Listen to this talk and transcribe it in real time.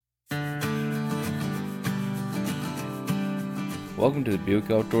Welcome to the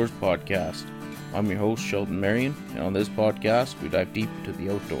Buick Outdoors Podcast. I'm your host, Sheldon Marion, and on this podcast, we dive deep into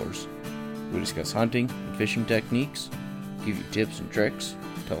the outdoors. We discuss hunting and fishing techniques, give you tips and tricks,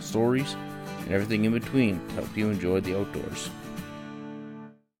 tell stories, and everything in between to help you enjoy the outdoors.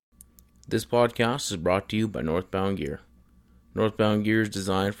 This podcast is brought to you by Northbound Gear. Northbound Gear is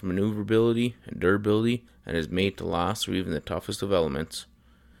designed for maneuverability and durability and is made to last through even the toughest of elements.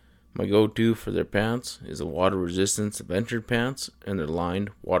 My go-to for their pants is the water resistance adventure pants and their lined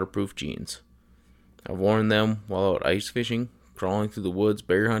waterproof jeans. I've worn them while out ice fishing, crawling through the woods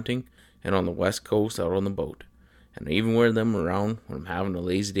bear hunting, and on the west coast out on the boat. And I even wear them around when I'm having a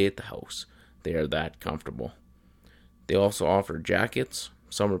lazy day at the house. They are that comfortable. They also offer jackets,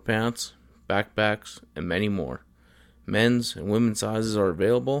 summer pants, backpacks, and many more. Men's and women's sizes are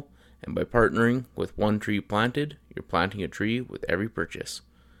available, and by partnering with One Tree Planted, you're planting a tree with every purchase.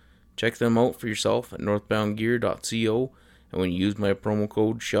 Check them out for yourself at northboundgear.co, and when you use my promo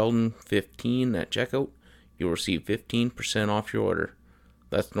code Sheldon15 at checkout, you'll receive 15% off your order.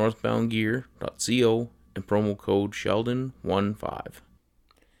 That's northboundgear.co and promo code Sheldon15.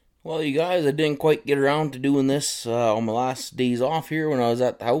 Well, you guys, I didn't quite get around to doing this on my last days off here when I was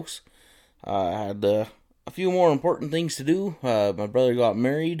at the house. I had a few more important things to do. My brother got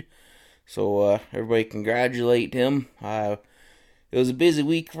married, so everybody congratulate him. It was a busy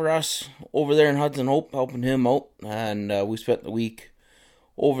week for us over there in Hudson Hope, helping him out, and we spent the week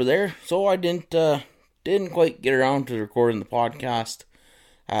over there. So I didn't quite get around to recording the podcast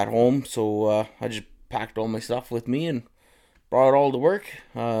at home. So I just packed all my stuff with me and brought it all to work.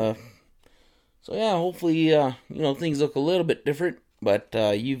 So yeah, hopefully things look a little bit different. But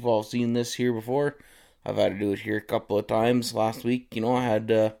you've all seen this here before. I've had to do it here a couple of times last week. I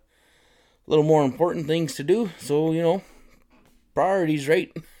had a little more important things to do. So priorities,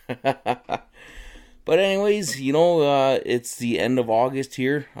 right? But anyways, it's the end of August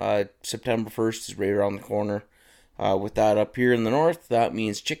here. September 1st is right around the corner. With that up here in the north, that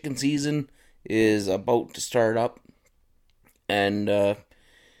means chicken season is about to start up. And, other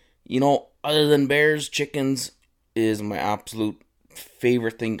than bears, chickens is my absolute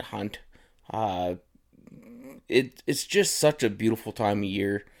favorite thing to hunt. It's just such a beautiful time of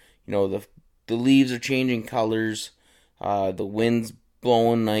year. The leaves are changing colors. The wind's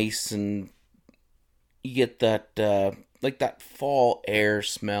blowing nice, and you get that that fall air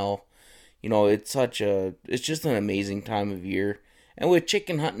smell. It's just an amazing time of year. And with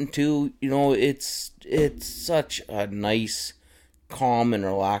chicken hunting too, it's such a nice, calm and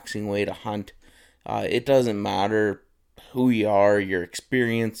relaxing way to hunt. It doesn't matter who you are, your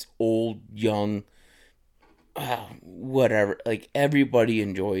experience, old, young, whatever. Like, everybody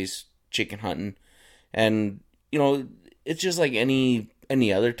enjoys chicken hunting, and it's just like any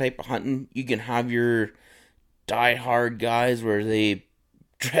other type of hunting. You can have your die-hard guys where they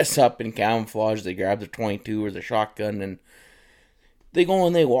dress up in camouflage, they grab their 22 or their shotgun, and they go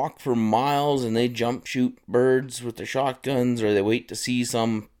and they walk for miles and they jump shoot birds with their shotguns, or they wait to see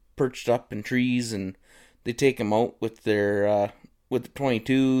some perched up in trees and they take them out with their with the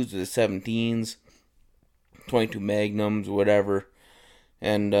 22s or the 17s, 22 Magnums, whatever.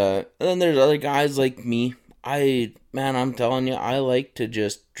 And then there's other guys like me. I'm telling you, I like to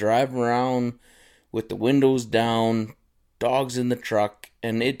just drive around with the windows down, dogs in the truck,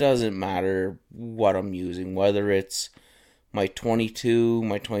 and it doesn't matter what I'm using, whether it's my 22,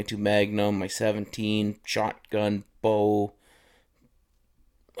 my 22 Magnum, my 17, shotgun, bow,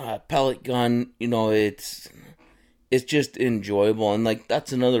 pellet gun. It's just enjoyable, and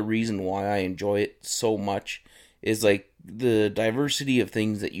that's another reason why I enjoy it so much, is the diversity of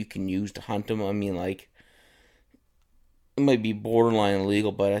things that you can use to hunt them. It might be borderline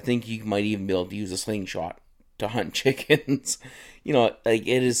illegal, but I think you might even be able to use a slingshot to hunt chickens. It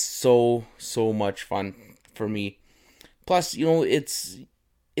is so much fun for me. Plus, it's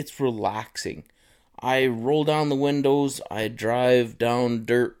relaxing. I roll down the windows, I drive down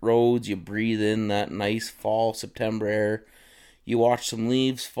dirt roads, you breathe in that nice fall September air, you watch some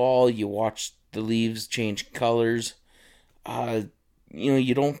leaves fall, you watch the leaves change colors.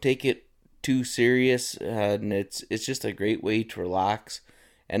 You don't take it too serious, and it's just a great way to relax.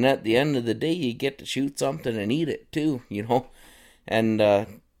 And at the end of the day, you get to shoot something and eat it too, and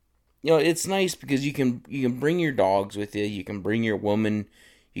it's nice because you can bring your dogs with you, you can bring your woman,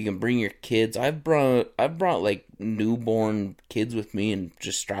 you can bring your kids. I've brought newborn kids with me and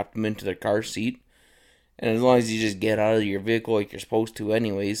just strapped them into their car seat, and as long as you just get out of your vehicle like you're supposed to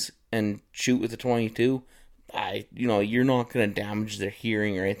anyways and shoot with the 22, you're not going to damage their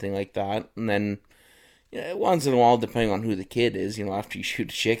hearing or anything like that. And then once in a while, depending on who the kid is, after you shoot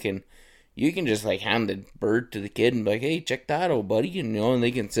a chicken, you can just like hand the bird to the kid and be like, hey, check that out, buddy. And, and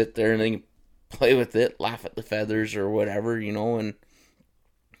they can sit there and they can play with it, laugh at the feathers or whatever, and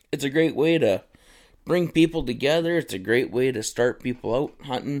it's a great way to bring people together. It's a great way to start people out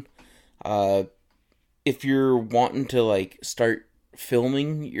hunting. If you're wanting to like start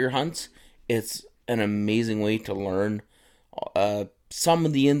filming your hunts, it's an amazing way to learn some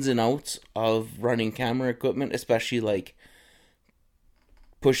of the ins and outs of running camera equipment, especially like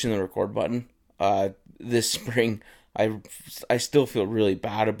pushing the record button. This spring, I still feel really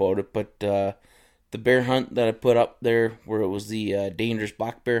bad about it, but the bear hunt that I put up there, where it was the dangerous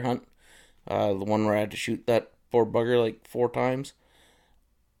black bear hunt, the one where I had to shoot that poor bugger like 4 times.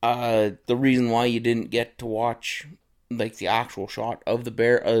 The reason why you didn't get to watch like the actual shot of the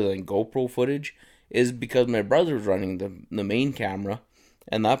bear other than GoPro footage is because my brother was running the main camera,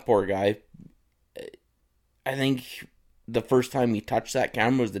 and that poor guy, I think the first time he touched that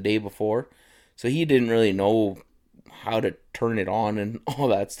camera was the day before, so he didn't really know how to turn it on and all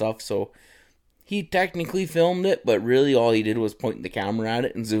that stuff, so he technically filmed it, but really all he did was point the camera at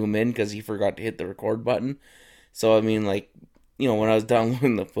it and zoom in because he forgot to hit the record button. So I mean, like, when I was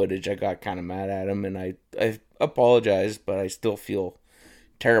downloading the footage, I got kind of mad at him, and I apologized, but I still feel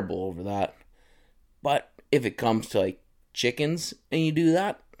terrible over that. But if it comes to like chickens and you do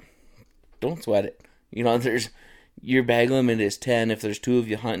that, don't sweat it. There's your bag limit is 10. If there's 2 of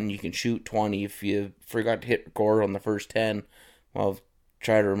you hunting, you can shoot 20. If you forgot to hit record on the first 10, well,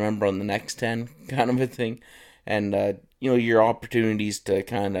 try to remember on the next 10, kind of a thing. And your opportunities to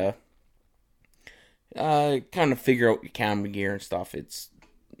kind of figure out your camera gear and stuff. It's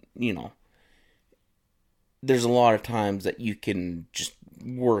there's a lot of times that you can just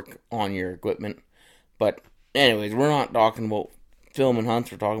work on your equipment. But anyways, we're not talking about filming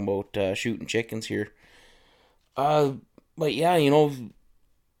hunts. We're talking about shooting chickens here. But yeah,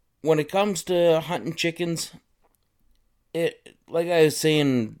 when it comes to hunting chickens, it, like I was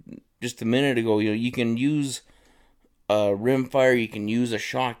saying just a minute ago, you can use a rimfire, you can use a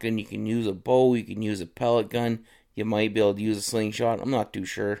shotgun, you can use a bow, you can use a pellet gun, you might be able to use a slingshot. I'm not too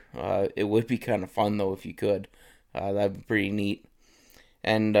sure. It would be kind of fun though if you could. That'd be pretty neat.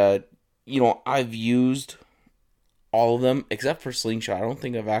 And I've used all of them except for slingshot. I don't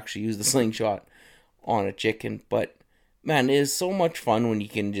think I've actually used the slingshot on a chicken, but man, it is so much fun when you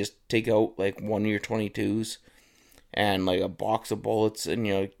can just take out like one of your 22s and like a box of bullets, and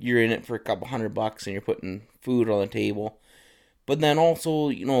you're in it for a couple $100 and you're putting food on the table. But then also,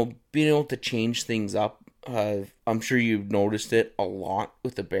 being able to change things up. I'm sure you've noticed it a lot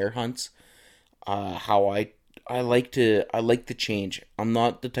with the bear hunts. How I like to change. I'm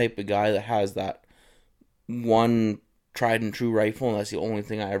not the type of guy that has that one tried and true rifle and that's the only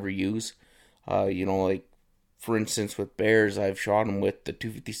thing I ever use. Like for instance with bears, I've shot them with the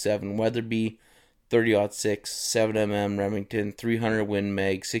 257 Weatherby, 30-06, 7mm Remington, 300 Win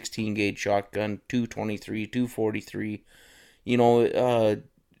Mag, 16 gauge shotgun, 223, 243.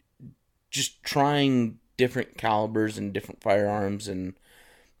 Just trying different calibers and different firearms and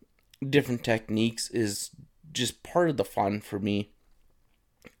different techniques is just part of the fun for me.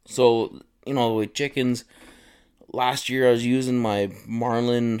 So, with chickens, last year I was using my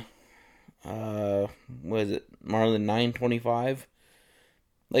Marlin, Marlin 925.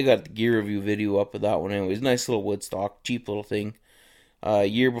 I got the gear review video up of that one anyways. Nice little wood stock, cheap little thing.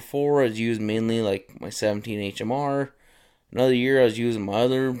 Year before I was using mainly like my 17 HMR. Another year I was using my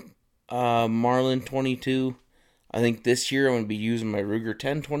other Marlin 22. I think this year I'm going to be using my Ruger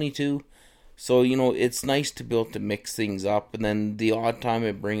 1022. So, it's nice to be able to mix things up. And then the odd time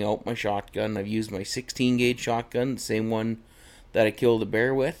I bring out my shotgun, I've used my 16 gauge shotgun, the same one that I killed a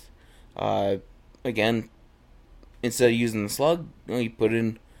bear with. Again, instead of using the slug, you put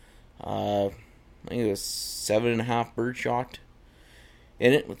in, I think it was 7.5 bird shot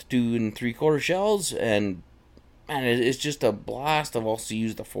in it with 2 3/4 shells, and man, it's just a blast. I've also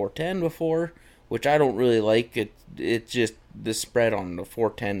used the 410 before, which I don't really like. It just, the spread on the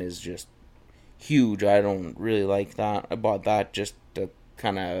 410 is just huge. I don't really like that. I bought that just to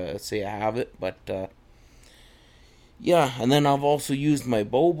kind of say I have it, but yeah. And then I've also used my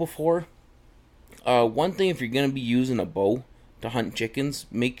bow before. One thing, if you're going to be using a bow to hunt chickens,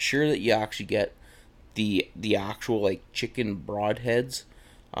 make sure that you actually get the actual like chicken broadheads.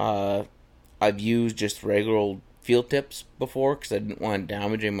 I've used just regular old field tips before because I didn't want to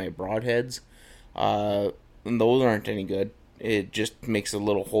damage any of my broadheads. And those aren't any good. It just makes a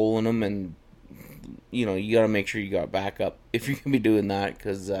little hole in them, and you got to make sure you got backup if you're going to be doing that,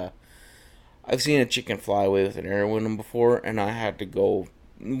 because I've seen a chicken fly away with an arrow in them before, and I had to go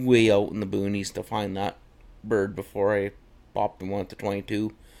way out in the boonies to find that bird before I popped him on with the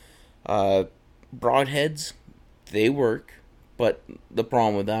 22. Uh, Broadheads, they work, but the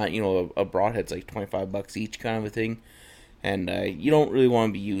problem with that, a broadhead's like $25 each, kind of a thing, and you don't really want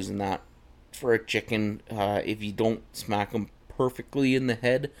to be using that for a chicken if you don't smack them perfectly in the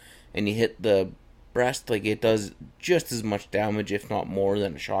head and you hit the breast. Like, it does just as much damage, if not more,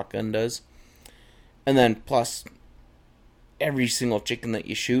 than a shotgun does. And then plus, every single chicken that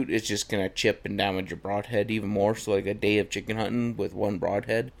you shoot is just gonna chip and damage your broadhead even more. So like a day of chicken hunting with one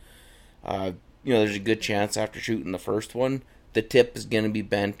broadhead, uh, there's a good chance after shooting the first one, the tip is gonna be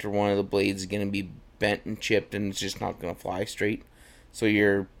bent or one of the blades is gonna be bent and chipped, and it's just not gonna fly straight. So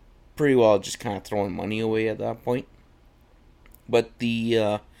you're pretty well just kind of throwing money away at that point. But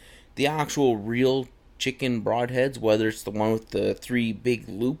the actual real chicken broadheads, whether it's the one with the three big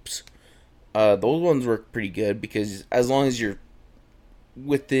loops, those ones work pretty good because as long as you're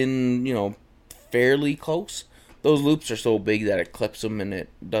within, fairly close, those loops are so big that it clips them and it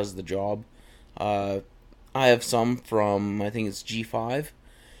does the job. Uh, I have some from, I think it's G5,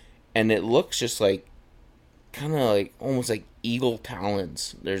 and it looks just like, kind of like, almost like eagle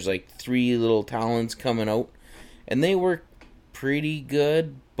talons. There's like three little talons coming out, and they work pretty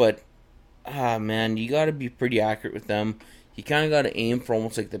good, but, man, you gotta be pretty accurate with them. You kind of gotta aim for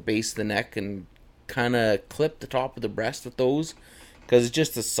almost like the base of the neck and kind of clip the top of the breast with those, because it's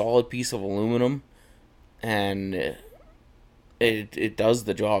just a solid piece of aluminum, and it does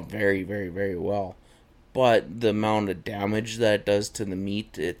the job very, very, very well. But the amount of damage that it does to the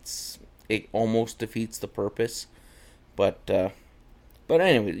meat, it almost defeats the purpose. But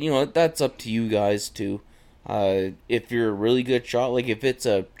anyway, that's up to you guys too. If you're a really good shot, like if it's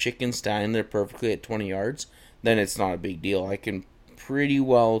a chicken standing there perfectly at 20 yards, then it's not a big deal. I can pretty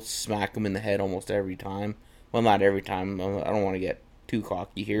well smack them in the head almost every time. Well, not every time. I don't want to get too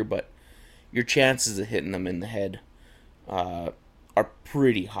cocky here, but your chances of hitting them in the head are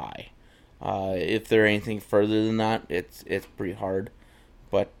pretty high. If they're anything further than that, it's pretty hard.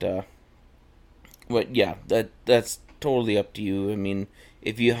 But yeah, that's totally up to you. I mean,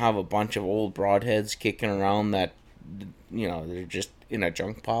 if you have a bunch of old broadheads kicking around that, they're just in a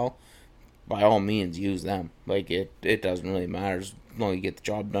junk pile, by all means use them. Like, it doesn't really matter as long as you get the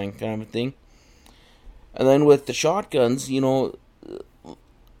job done, kind of a thing. And then with the shotguns,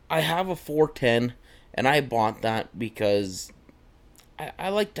 I have a 410, and I bought that because I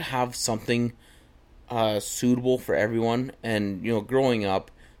like to have something suitable for everyone. And, growing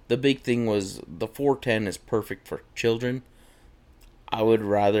up, the big thing was the 410 is perfect for children. I would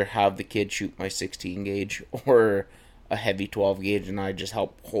rather have the kid shoot my 16 gauge or a heavy 12 gauge, and I just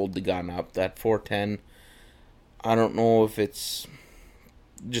help hold the gun up. That 410, I don't know if it's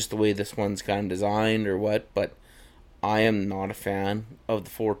just the way this one's kind of designed or what, but I am not a fan of the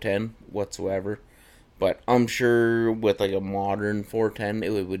 410 whatsoever. But I'm sure with like a modern 410,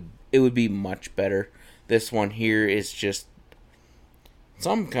 it would be much better. This one here is just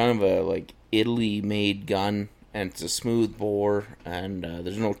some kind of a like Italy made gun, and it's a smooth bore, and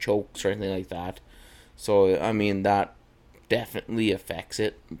there's no chokes or anything like that. So I mean, that definitely affects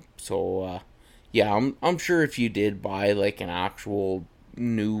it. So yeah, I'm sure if you did buy like an actual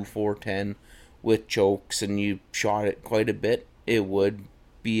new 410 with chokes and you shot it quite a bit, it would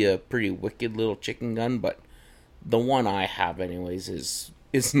be a pretty wicked little chicken gun. But the one I have anyways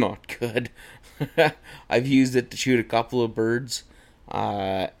is not good. I've used it to shoot a couple of birds,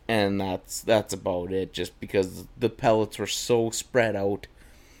 and that's about it, just because the pellets were so spread out.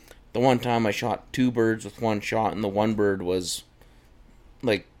 The one time I shot two birds with one shot, and the one bird was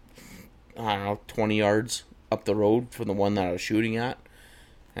like, I don't know, 20 yards up the road from the one that I was shooting at.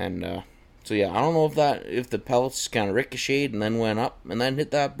 And so yeah, I don't know if the pellets kind of ricocheted and then went up and then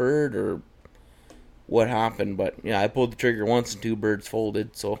hit that bird, or what happened. But yeah, I pulled the trigger once and two birds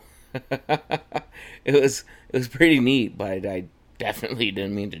folded, so it was pretty neat, but I definitely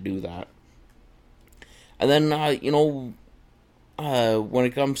didn't mean to do that. And then when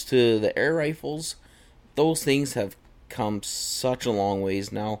it comes to the air rifles, those things have come such a long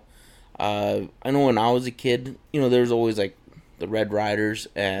ways now. I know when I was a kid, there was always like the Red Riders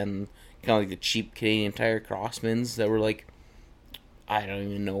and kind of like the cheap Canadian Tire Crossmans that were like, I don't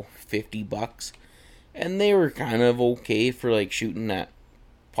even know, $50, and they were kind of okay for like shooting at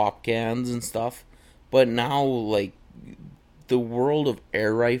pop cans and stuff. But now, like, the world of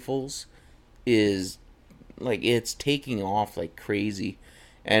air rifles is like, it's taking off like crazy.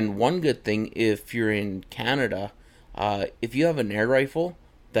 And one good thing, if you're in Canada, if you have an air rifle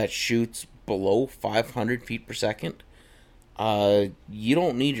that shoots below 500 feet per second, you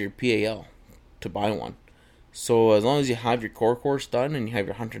don't need your PAL to buy one. So as long as you have your core course done and you have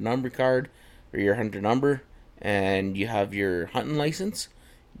your hunter number card or your hunter number and you have your hunting license,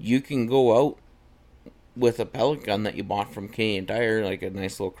 you can go out with a pellet gun that you bought from Canadian Tire, like a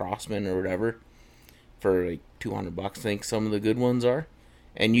nice little Crossman or whatever, for like $200. I think some of the good ones are,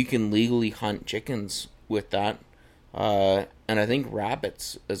 and you can legally hunt chickens with that, and I think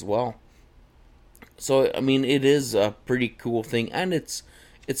rabbits as well. So I mean, it is a pretty cool thing, and it's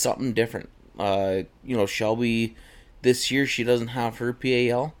something different. Shelby, this year she doesn't have her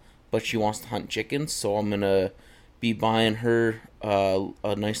PAL, but she wants to hunt chickens, so I'm gonna be buying her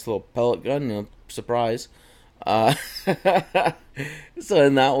a nice little pellet gun. Surprise. Uh, so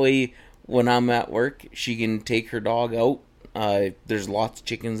in that way, when I'm at work, she can take her dog out. There's lots of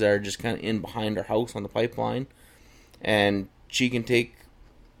chickens that are just kind of in behind her house on the pipeline, and she can take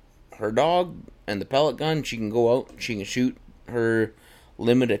her dog and the pellet gun. She can go out. She can shoot her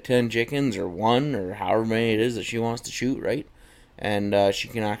limit of 10 chickens or one or however many it is that she wants to shoot, right? And she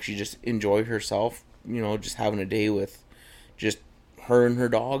can actually just enjoy herself, just having a day with just her and her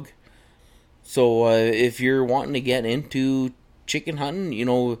dog. So if you're wanting to get into chicken hunting,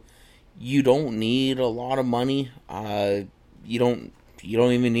 you don't need a lot of money. You don't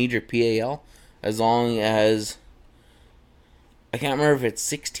even need your PAL, as long as I can't remember if it's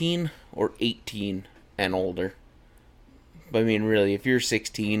 16 or 18 and older. But I mean, really, if you're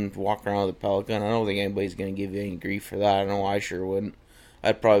 16, walk around with a pellet gun, I don't think anybody's going to give you any grief for that. I know I sure wouldn't.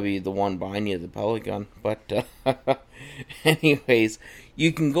 I'd probably be the one buying you the pellet gun. But anyways,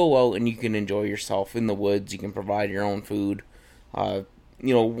 you can go out and you can enjoy yourself in the woods. You can provide your own food.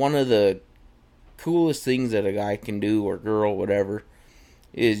 One of the coolest things that a guy can do, or girl, whatever,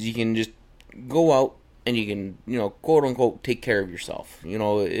 is you can just go out and you can, quote unquote, take care of yourself.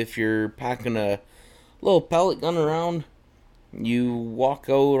 If you're packing a little pellet gun around, you walk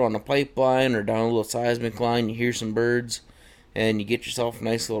out on a pipeline or down a little seismic line, you hear some birds, and you get yourself a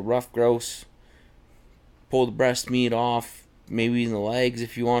nice little rough grouse, pull the breast meat off, maybe in the legs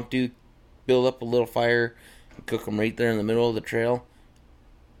if you want to, build up a little fire, and cook them right there in the middle of the trail.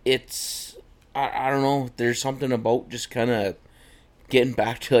 I don't know, there's something about just kind of getting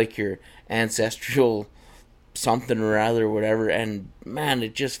back to like your ancestral something or other, whatever, and man,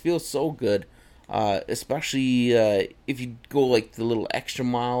 it just feels so good. Especially if you go like the little extra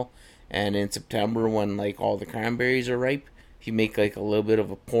mile, and in September when like all the cranberries are ripe, if you make like a little bit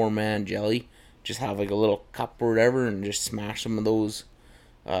of a poor man jelly, just have like a little cup or whatever, and just smash some of those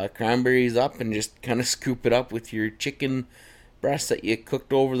cranberries up, and just kind of scoop it up with your chicken breast that you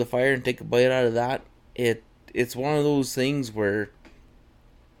cooked over the fire, and take a bite out of that. It's one of those things where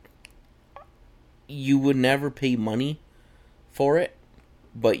you would never pay money for it,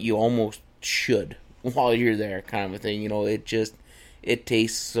 but you almost should while you're there, kind of a thing. It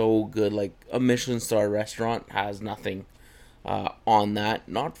tastes so good. Like a Michelin star restaurant has nothing on that.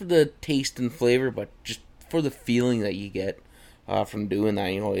 Not for the taste and flavor, but just for the feeling that you get from doing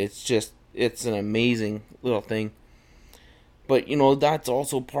that. It's an amazing little thing. But that's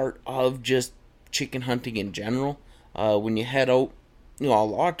also part of just chicken hunting in general. When you head out, a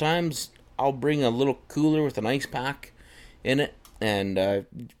lot of times I'll bring a little cooler with an ice pack in it, and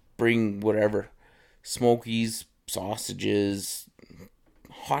bring whatever smokies, sausages,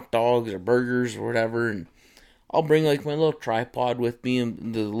 hot dogs or burgers or whatever, and I'll bring like my little tripod with me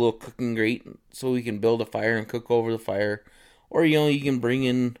and the little cooking grate, so we can build a fire and cook over the fire. Or you can bring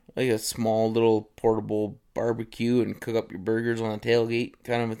in like a small little portable barbecue and cook up your burgers on the tailgate,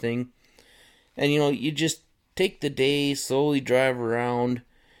 kind of a thing. And you just take the day, slowly drive around.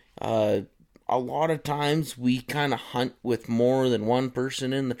 A lot of times we kind of hunt with more than one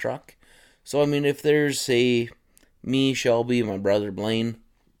person in the truck. So I mean, if there's, say, me, Shelby, and my brother Blaine,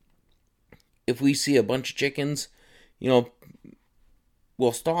 if we see a bunch of chickens,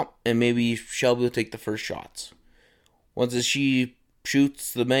 we'll stop, and maybe Shelby will take the first shots. Once she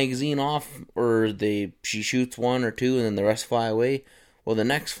shoots the magazine off, or she shoots one or two and then the rest fly away, well, the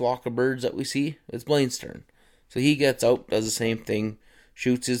next flock of birds that we see, it's Blaine's turn. So he gets out, does the same thing,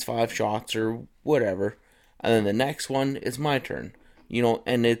 shoots his 5 shots or whatever, and then the next one, it's my turn.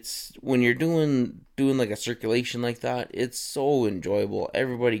 And it's, when you're doing like a circulation like that, it's so enjoyable.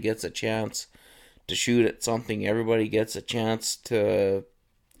 Everybody gets a chance to shoot at something. Everybody gets a chance to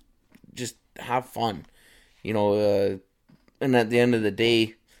just have fun. And at the end of the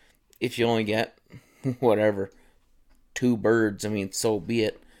day, if you only get whatever 2 birds, I mean, so be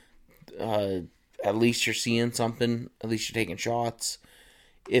it. At least you're seeing something. At least you're taking shots.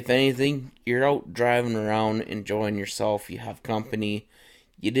 If anything, you're out driving around, enjoying yourself. You have company.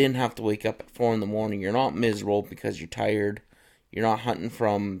 You didn't have to wake up at 4 in the morning. You're not miserable because you're tired. You're not hunting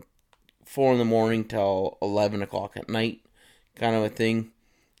from 4 in the morning till 11 o'clock at night, kind of a thing.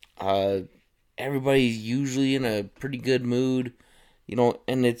 Everybody's usually in a pretty good mood.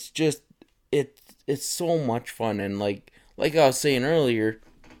 And it's just it's so much fun. And like I was saying earlier,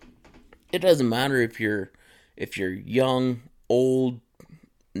 it doesn't matter if you're young, old,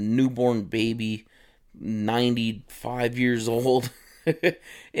 newborn baby, 95 years old.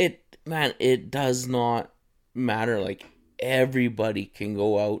 It does not matter. Like, everybody can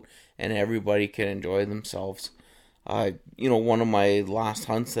go out and everybody can enjoy themselves. One of my last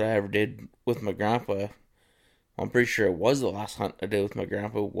hunts that I ever did with my grandpa, I'm pretty sure it was the last hunt I did with my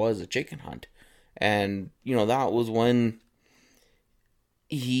grandpa, was a chicken hunt. And, that was when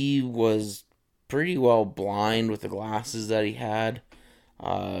he was pretty well blind with the glasses that he had.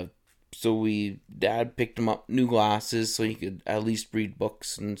 So Dad picked him up new glasses so he could at least read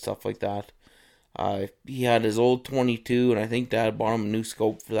books and stuff like that. He had his old 22, and I think Dad bought him a new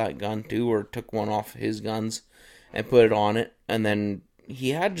scope for that gun too, or took one off his guns and put it on it. And then he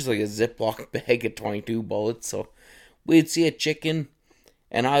had just like a Ziploc bag of 22 bullets. So we'd see a chicken,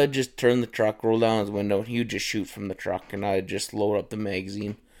 and I would just turn the truck, roll down his window, and he would just shoot from the truck, and I'd just load up the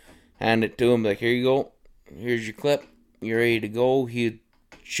magazine, hand it to him, like, here you go, here's your clip, you're ready to go. He'd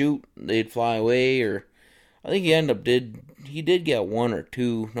shoot, they'd fly away, or I think he did get one or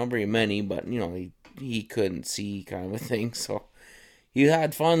two, not very many, but he couldn't see, kind of a thing. So he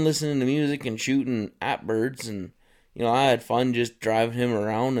had fun listening to music and shooting at birds, and I had fun just driving him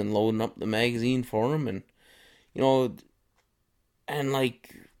around and loading up the magazine for him. And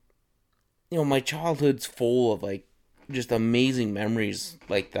my childhood's full of like just amazing memories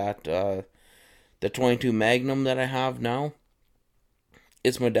like that. The 22 Magnum that I have now,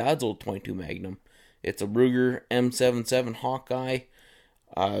 it's my dad's old 22 Magnum. It's a Ruger M77 Hawkeye,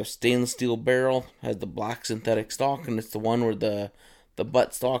 stainless steel barrel, has the black synthetic stock, and it's the one where the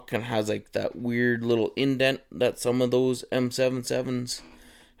butt stock kind of has like that weird little indent that some of those M77s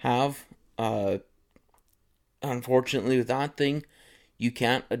have. Unfortunately, with that thing, you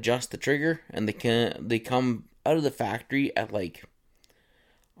can't adjust the trigger, and they come out of the factory at like,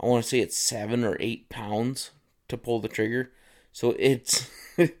 I want to say it's 7 or 8 pounds to pull the trigger. So it's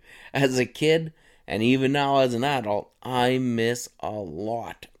as a kid, and even now as an adult, I miss a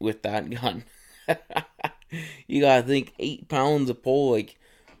lot with that gun. You gotta think 8 pounds of pull. Like,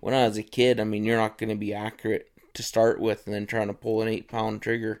 when I was a kid, I mean, you're not gonna be accurate to start with, and then trying to pull an 8-pound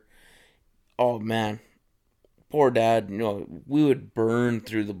trigger. Oh man, poor Dad. We would burn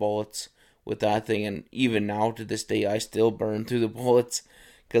through the bullets with that thing, and even now to this day, I still burn through the bullets.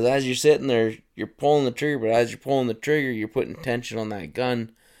 Because as you're sitting there, you're pulling the trigger, but as you're pulling the trigger, you're putting tension on that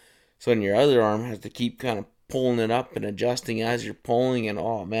gun. So then your other arm has to keep kind of pulling it up and adjusting as you're pulling, and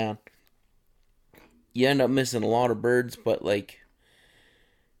oh man, you end up missing a lot of birds. But like,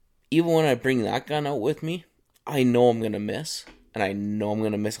 even when I bring that gun out with me, I know I'm going to miss, and I know I'm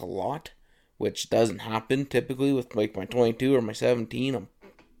going to miss a lot, which doesn't happen typically with like my 22 or my 17. I'm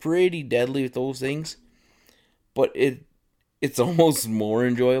pretty deadly with those things, but it's almost more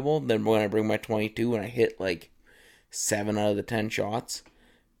enjoyable than when I bring my 22 and I hit like 7 out of the 10 shots,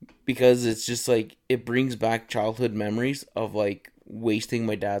 because it's just like, it brings back childhood memories of like wasting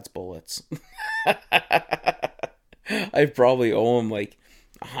my dad's bullets. I probably owe him like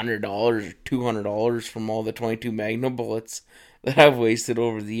 $100 or $200 from all the 22 Magnum bullets that I've wasted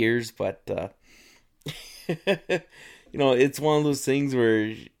over the years. But it's one of those things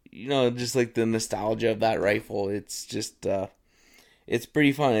where, just like the nostalgia of that rifle, it's just it's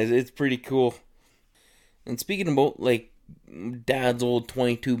pretty fun. It's pretty cool. And speaking about like Dad's old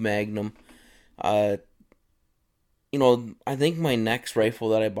 22 Magnum, I think my next rifle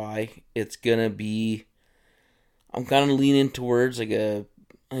that I buy, it's gonna be, I'm kind of leaning towards like I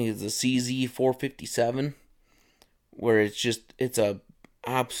think it's a CZ 457, where it's a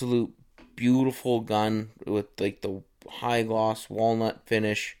absolute beautiful gun with like the high gloss walnut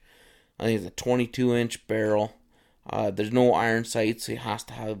finish. I think it's a 22-inch barrel. There's no iron sights, so it has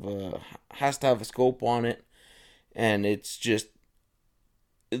to have a scope on it, and it's just,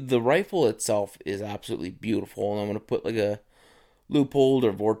 the rifle itself is absolutely beautiful. And I'm gonna put like a Leupold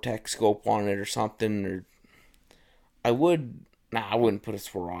or Vortex scope on it or something. Or I wouldn't put a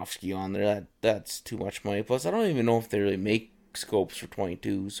Swarovski on there. That's too much money. Plus, I don't even know if they really make scopes for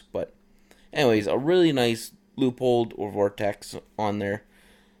 22s. But anyways, a really nice Leupold or Vortex on there.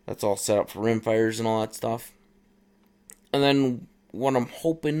 That's all set up for rimfires and all that stuff. And then what I'm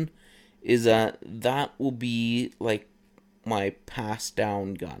hoping is that will be like my passed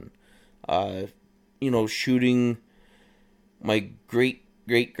down gun. Shooting my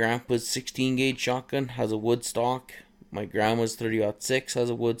great grandpa's 16 gauge shotgun has a wood stock. My grandma's 30-06 has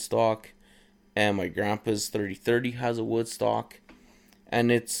a wood stock, and my grandpa's 30-30 has a wood stock.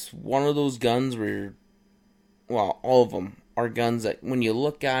 And it's one of those guns where, well, all of them are guns that when you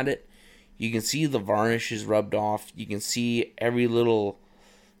look at it, you can see the varnish is rubbed off. You can see every little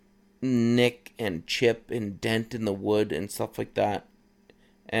nick and chip and dent in the wood and stuff like that.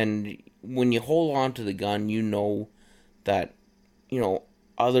 And when you hold on to the gun, you know that,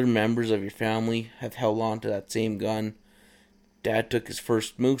 other members of your family have held on to that same gun. Dad took his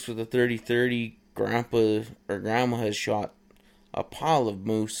first moose with a 30-30. Grandpa or Grandma has shot a pile of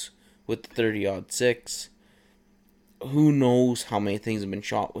moose with the 30-06. Who knows how many things have been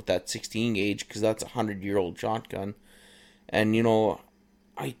shot with that 16 gauge, because that's a 100-year-old shotgun. And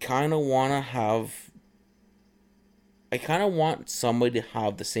I kind of want somebody to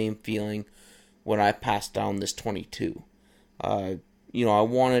have the same feeling when I pass down this 22. I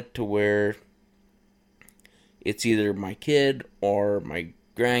want it to where it's either my kid or my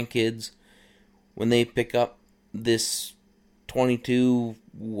grandkids, when they pick up this 22,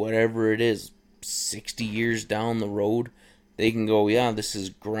 whatever it is, 60 years down the road, they can go, yeah, this is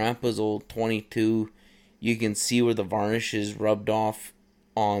Grandpa's old 22. You can see where the varnish is rubbed off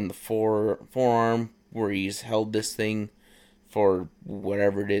on the forearm, where he's held this thing for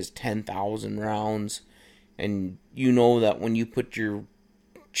whatever it is, 10,000 rounds. And you know that when you put your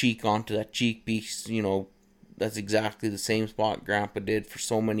cheek onto that cheek piece, that's exactly the same spot Grandpa did for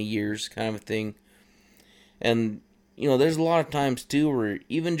so many years, kind of a thing. And there's a lot of times too where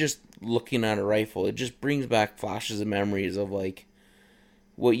even just looking at a rifle, it just brings back flashes of memories of like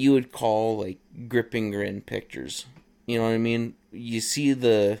what you would call like grip and grin pictures. You know what I mean? You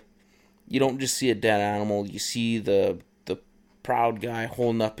don't just see a dead animal, you see the proud guy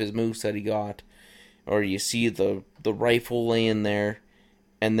holding up his moose that he got, or you see the rifle laying there,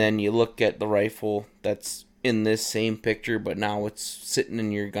 and then you look at the rifle that's in this same picture, but now it's sitting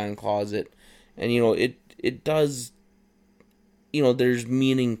in your gun closet, and it does, there's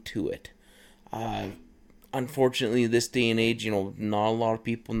meaning to it. Unfortunately, this day and age, not a lot of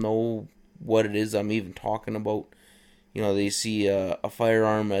people know what it is I'm even talking about. They see a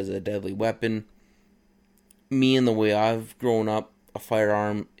firearm as a deadly weapon. Me and the way I've grown up, a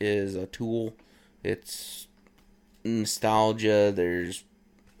firearm is a tool. It's nostalgia. There's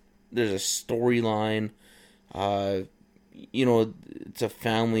a storyline. It's a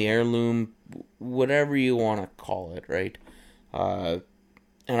family heirloom, whatever you want to call it, right? And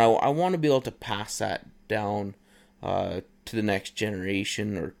I want to be able to pass that down to the next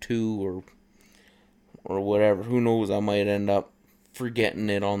generation or two, or whatever. Who knows? I might end up forgetting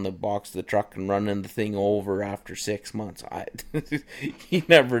it on the box of the truck and running the thing over after 6 months. You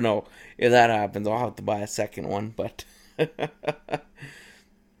never know. If that happens, I'll have to buy a second one. But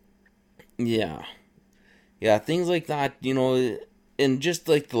yeah, things like that. In just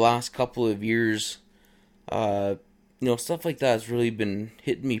like the last couple of years, stuff like that has really been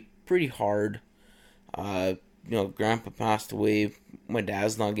hitting me pretty hard. Grandpa passed away. My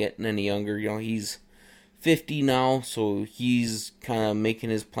dad's not getting any younger. He's 50 now, so he's kind of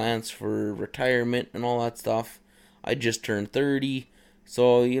making his plans for retirement and all that stuff. I just turned 30,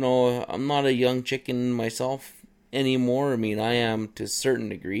 so, I'm not a young chicken myself anymore. I mean, I am to a certain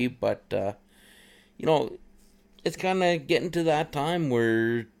degree, but, it's kind of getting to that time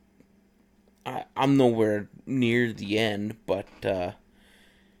where I'm nowhere near the end, but,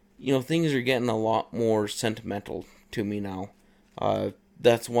 things are getting a lot more sentimental to me now.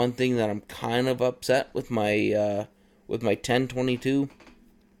 That's one thing that I'm kind of upset with my 1022.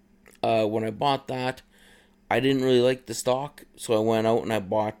 When I bought that, I didn't really like the stock, so I went out and I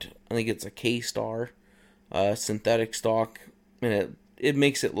bought, I think it's a K-Star, synthetic stock, and it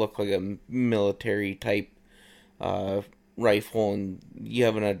makes it look like a military type rifle, and you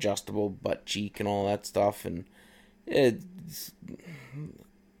have an adjustable butt cheek and all that stuff, and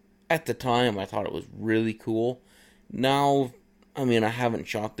at the time I thought it was really cool. Now, I mean, I haven't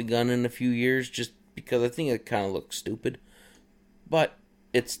shot the gun in a few years just because I think it kind of looks stupid. But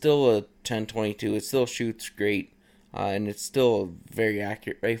it's still a 1022. It still shoots great. And it's still a very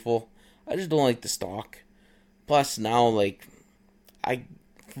accurate rifle. I just don't like the stock. Plus, now,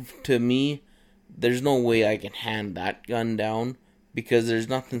 to me, there's no way I can hand that gun down because there's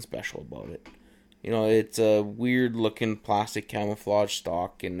nothing special about it. It's a weird looking plastic camouflage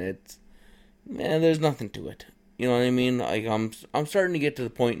stock, and there's nothing to it. You know what I mean? Like, I'm starting to get to the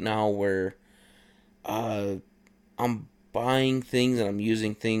point now where I'm buying things and I'm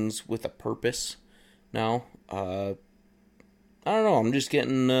using things with a purpose now. I don't know. I'm just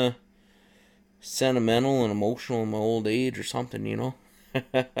getting sentimental and emotional in my old age or something,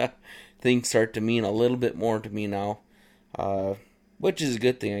 Things start to mean a little bit more to me now, which is a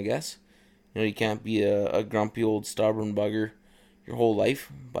good thing, I guess. You can't be a grumpy old stubborn bugger your whole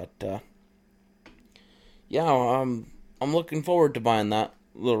life, but yeah, I'm looking forward to buying that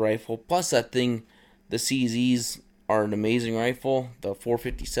little rifle. Plus, that thing, the CZs are an amazing rifle. The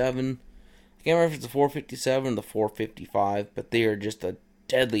 457. I can't remember if it's the 457 or the 455, but they are just a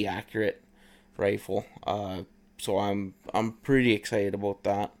deadly accurate rifle. So I'm pretty excited about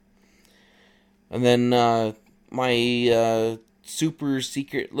that. And then my super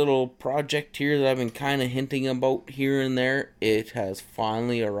secret little project here that I've been kind of hinting about here and there, it has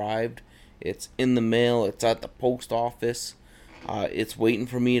finally arrived. It's in the mail. It's at the post office. It's waiting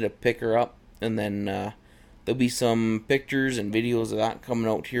for me to pick her up, and then there'll be some pictures and videos of that coming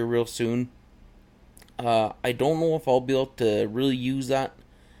out here real soon. I don't know if I'll be able to really use that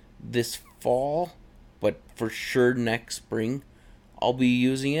this fall, but for sure next spring I'll be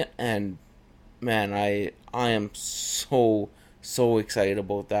using it, and man, I am so excited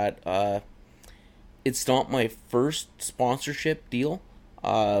about that. It's not my first sponsorship deal,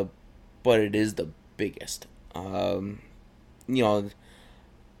 but it is the biggest. You know,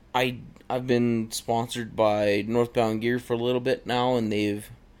 I've been sponsored by Northbound Gear for a little bit now, and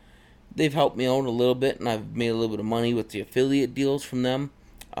they've helped me out a little bit, and I've made a little bit of money with the affiliate deals from them.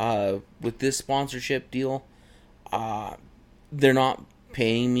 With this sponsorship deal, they're not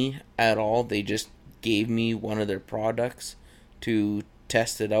paying me at all. They just gave me one of their products to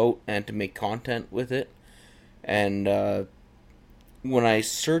test it out and to make content with it. And when I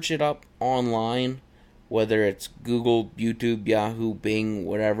search it up online, whether it's Google, YouTube, Yahoo, Bing,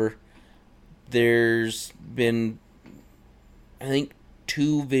 whatever, there's been, I think,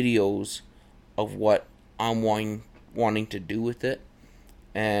 2 videos of what I'm wanting to do with it.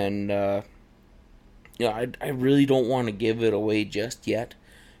 And I really don't want to give it away just yet,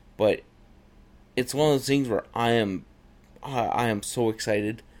 but it's one of those things where I am so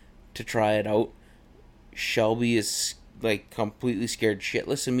excited to try it out. Shelby is like completely scared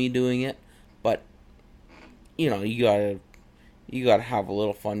shitless of me doing it, but you gotta have a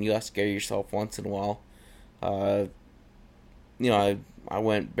little fun. You gotta scare yourself once in a while. I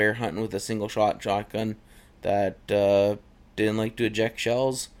went bear hunting with a single shot shotgun that didn't like to eject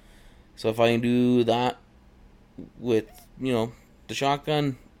shells. So if I can do that with the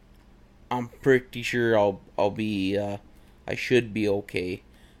shotgun, I'm pretty sure I'll be I should be okay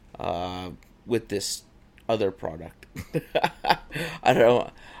with this other product. I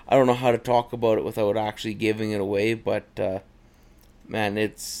don't know how to talk about it without actually giving it away, but man,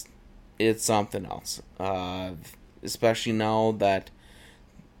 it's something else. Especially now that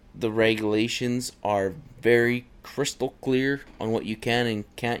the regulations are very crystal clear on what you can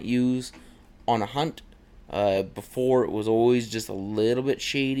and can't use on a hunt. Before it was always just a little bit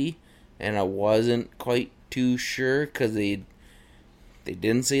shady, and I wasn't quite too sure because they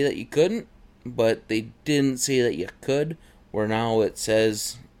didn't say that you couldn't, but they didn't say that you could, where now it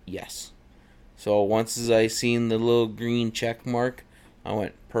says yes. So once as I seen the little green check mark, I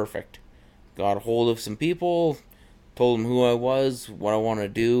went perfect. Got a hold of some people, told them who I was, what I want to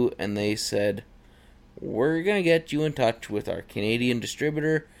do, and they said, we're going to get you in touch with our Canadian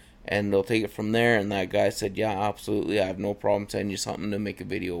distributor, and they'll take it from there. And that guy said, yeah, absolutely, I have no problem sending you something to make a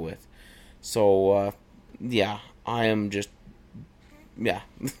video with. So, I am just,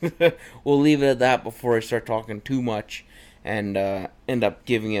 we'll leave it at that before I start talking too much and end up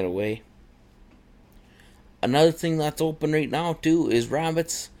giving it away. Another thing that's open right now, too, is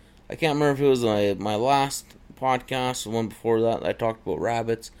rabbits. I can't remember if it was my last podcast, the one before that, I talked about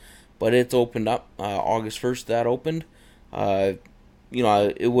rabbits, but it's opened up. August 1st, that opened.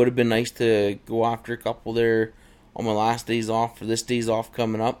 It would have been nice to go after a couple there on my last days off for this days off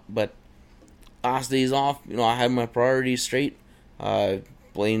coming up, but last days off, I had my priorities straight.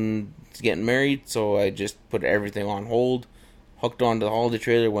 Blaine's getting married, so I just put everything on hold. Hooked onto the holiday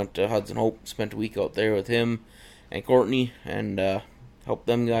trailer, went to Hudson Hope, spent a week out there with him and Courtney, and helped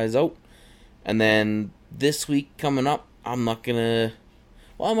them guys out. And then this week coming up, I might be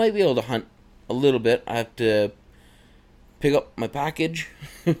able to hunt a little bit. I have to pick up my package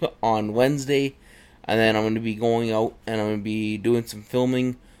on Wednesday, and then I'm going to be going out and I'm going to be doing some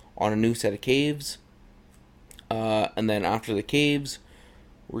filming on a new set of caves. And then after the caves,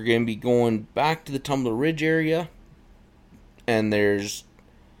 we're going to be going back to the Tumbler Ridge area, and there's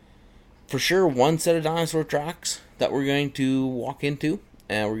for sure one set of dinosaur tracks that we're going to walk into,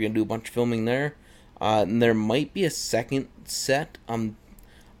 and we're going to do a bunch of filming there. And there might be a second set. I'm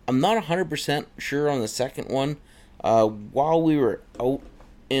not 100% sure on the second one. While we were out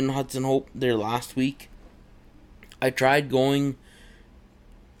in Hudson Hope there last week, I tried going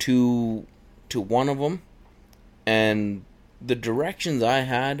to one of them, and the directions I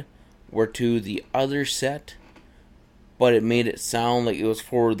had were to the other set, but it made it sound like it was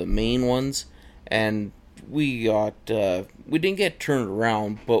for the main ones. And we didn't get turned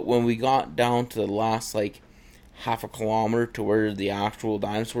around, but when we got down to the last like half a kilometer to where the actual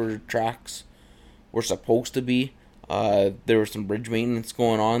dinosaur tracks were supposed to be, there was some bridge maintenance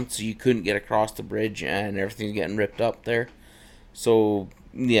going on, so you couldn't get across the bridge, and everything's getting ripped up there. So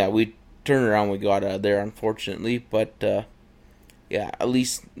yeah, we turned around, we got out of there, unfortunately. But yeah, at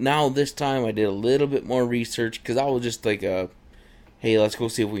least now this time I did a little bit more research, because I was just like hey, let's go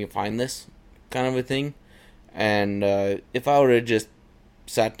see if we can find this kind of a thing. And if I would have just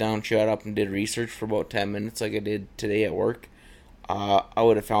sat down, shut up, and did research for about 10 minutes like I did today at work, I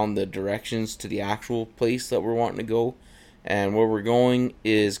would have found the directions to the actual place that we're wanting to go. And where we're going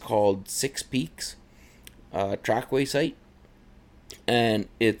is called Six Peaks Trackway Site. And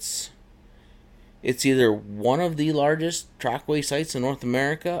it's either one of the largest trackway sites in North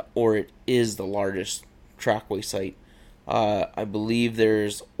America, or it is the largest trackway site. I believe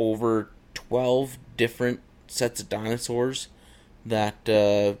there's over 12 different sets of dinosaurs that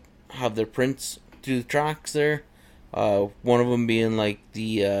have their prints through the tracks there. One of them being like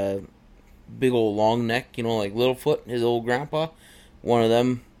the big old long neck, like Littlefoot, his old grandpa. One of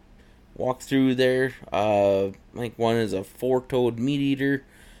them walked through there. I think one is a four-toed meat eater.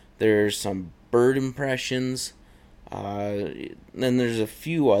 There's some bird impressions. Then there's a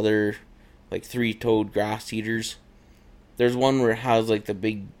few other like three-toed grass eaters. There's one where it has like the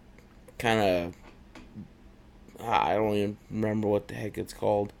big kind of, I don't even remember what the heck it's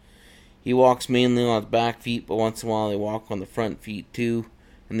called. He walks mainly on his back feet, but once in a while they walk on the front feet too.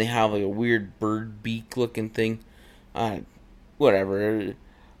 And they have like a weird bird beak looking thing. Whatever.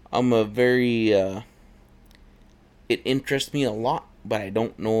 I'm a very, it interests me a lot, but I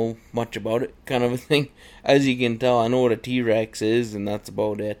don't know much about it kind of a thing. As you can tell, I know what a T-Rex is, and that's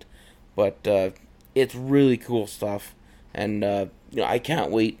about it. But it's really cool stuff. And I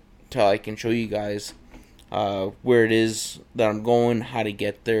can't wait till I can show you guys where it is that I'm going, how to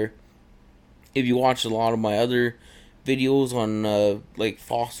get there. If you watch a lot of my other videos on like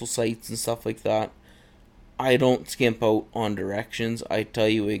fossil sites and stuff like that, I don't skimp out on directions. I tell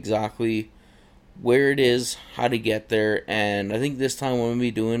you exactly where it is, how to get there, and I think this time what I'm going to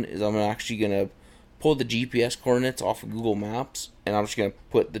be doing is I'm actually going to pull the GPS coordinates off of Google Maps, and I'm just going to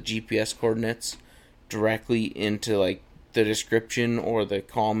put the GPS coordinates directly into like the description or the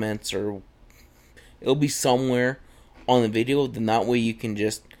comments, or it'll be somewhere on the video. Then that way you can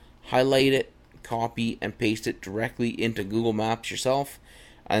just highlight it, copy and paste it directly into Google Maps yourself,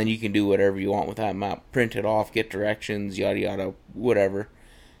 and then you can do whatever you want with that map. Print it off, get directions, yada yada, whatever.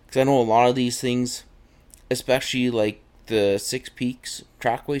 Because I know a lot of these things, especially like the Six Peaks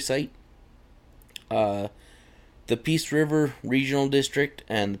Trackway site, the Peace River Regional District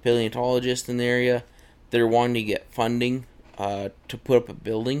and the paleontologists in the area, they're wanting to get funding to put up a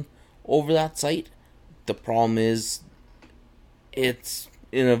building over that site. The problem is it's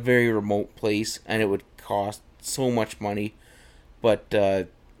in a very remote place, and it would cost so much money. But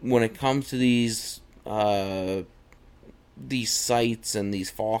when it comes to these sites and these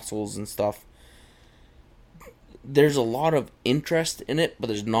fossils and stuff, there's a lot of interest in it, but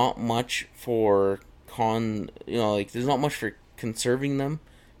there's not much for there's not much for conserving them.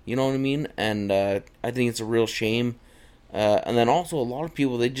 You know what I mean? And I think it's a real shame. And then also a lot of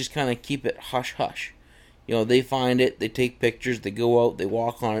people, they just kind of keep it hush hush. They find it, they take pictures, they go out, they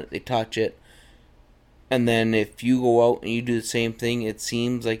walk on it, they touch it. And then if you go out and you do the same thing, it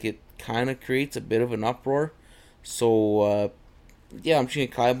seems like it kind of creates a bit of an uproar. So, yeah, I'm just going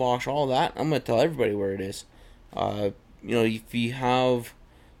to kibosh all that. I'm going to tell everybody where it is. If you have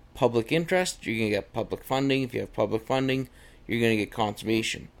public interest, you're going to get public funding. If you have public funding, you're going to get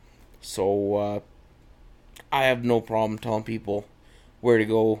conservation. So, I have no problem telling people where to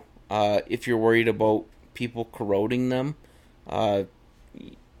go. If you're worried about people corroding them,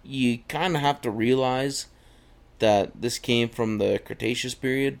 you kind of have to realize that this came from the Cretaceous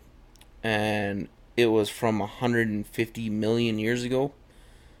period, and it was from 150 million years ago.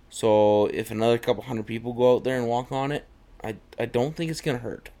 So if another couple hundred people go out there and walk on it, I don't think it's going to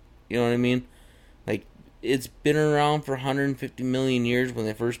hurt. You know what I mean? Like, it's been around for 150 million years when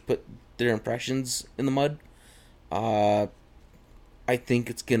they first put their impressions in the mud. I think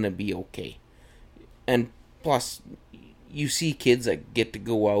it's going to be okay. And plus, you see kids that get to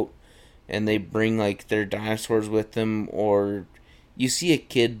go out and they bring like their dinosaurs with them, or you see a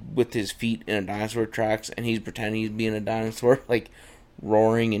kid with his feet in a dinosaur tracks and he's pretending he's being a dinosaur, like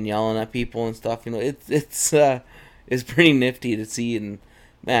roaring and yelling at people and stuff. It's pretty nifty to see. And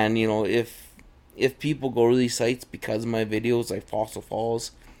man, if people go to these sites because of my videos like Fossil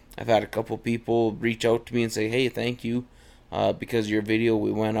Falls, I've had a couple people reach out to me and say, hey, thank you, because of your video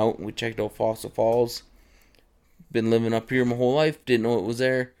we went out and we checked out Fossil Falls. been living up here my whole life, didn't know it was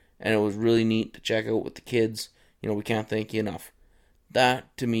there, and it was really neat to check out with the kids. We can't thank you enough.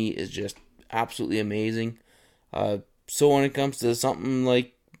 That to me is just absolutely amazing. So when it comes to something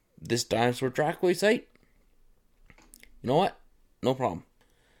like this dinosaur trackway site, you know what? No problem.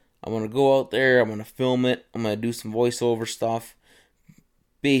 I'm going to go out there, I'm going to film it, I'm going to do some voiceover stuff.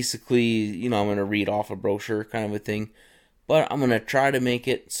 Basically, I'm going to read off a brochure kind of a thing. But I'm going to try to make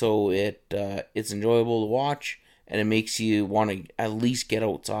it so it's enjoyable to watch, and it makes you want to at least get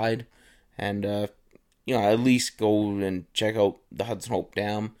outside and, at least go and check out the Hudson Hope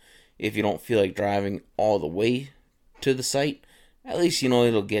Dam if you don't feel like driving all the way to the site. At least,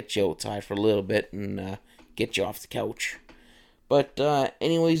 it'll get you outside for a little bit and get you off the couch. But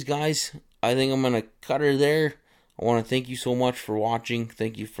anyways, guys, I think I'm going to cut her there. I want to thank you so much for watching.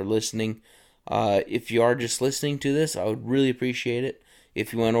 Thank you for listening. If you are just listening to this, I would really appreciate it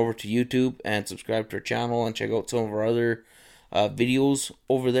if you went over to YouTube and subscribed to our channel and check out some of our other videos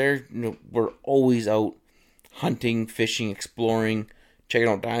over there. We're always out hunting, fishing, exploring, checking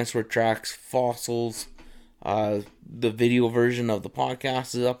out dinosaur tracks, fossils. The video version of the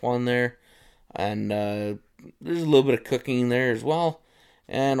podcast is up on there. And there's a little bit of cooking there as well.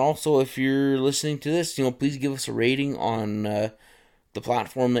 And also, if you're listening to this, please give us a rating on the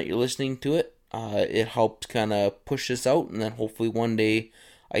platform that you're listening to it. It helps kind of push this out, and then hopefully one day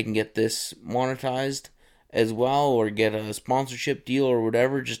I can get this monetized as well, or get a sponsorship deal or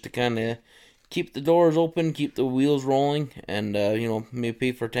whatever, just to kind of keep the doors open, keep the wheels rolling, and maybe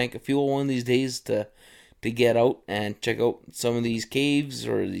pay for a tank of fuel one of these days to get out and check out some of these caves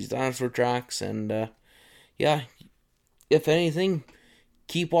or these dinosaur tracks. And if anything,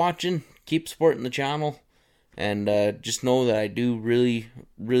 keep watching, keep supporting the channel, and just know that I do really,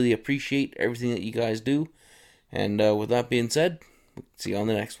 really appreciate everything that you guys do. And with that being said, see you on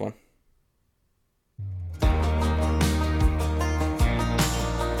the next one.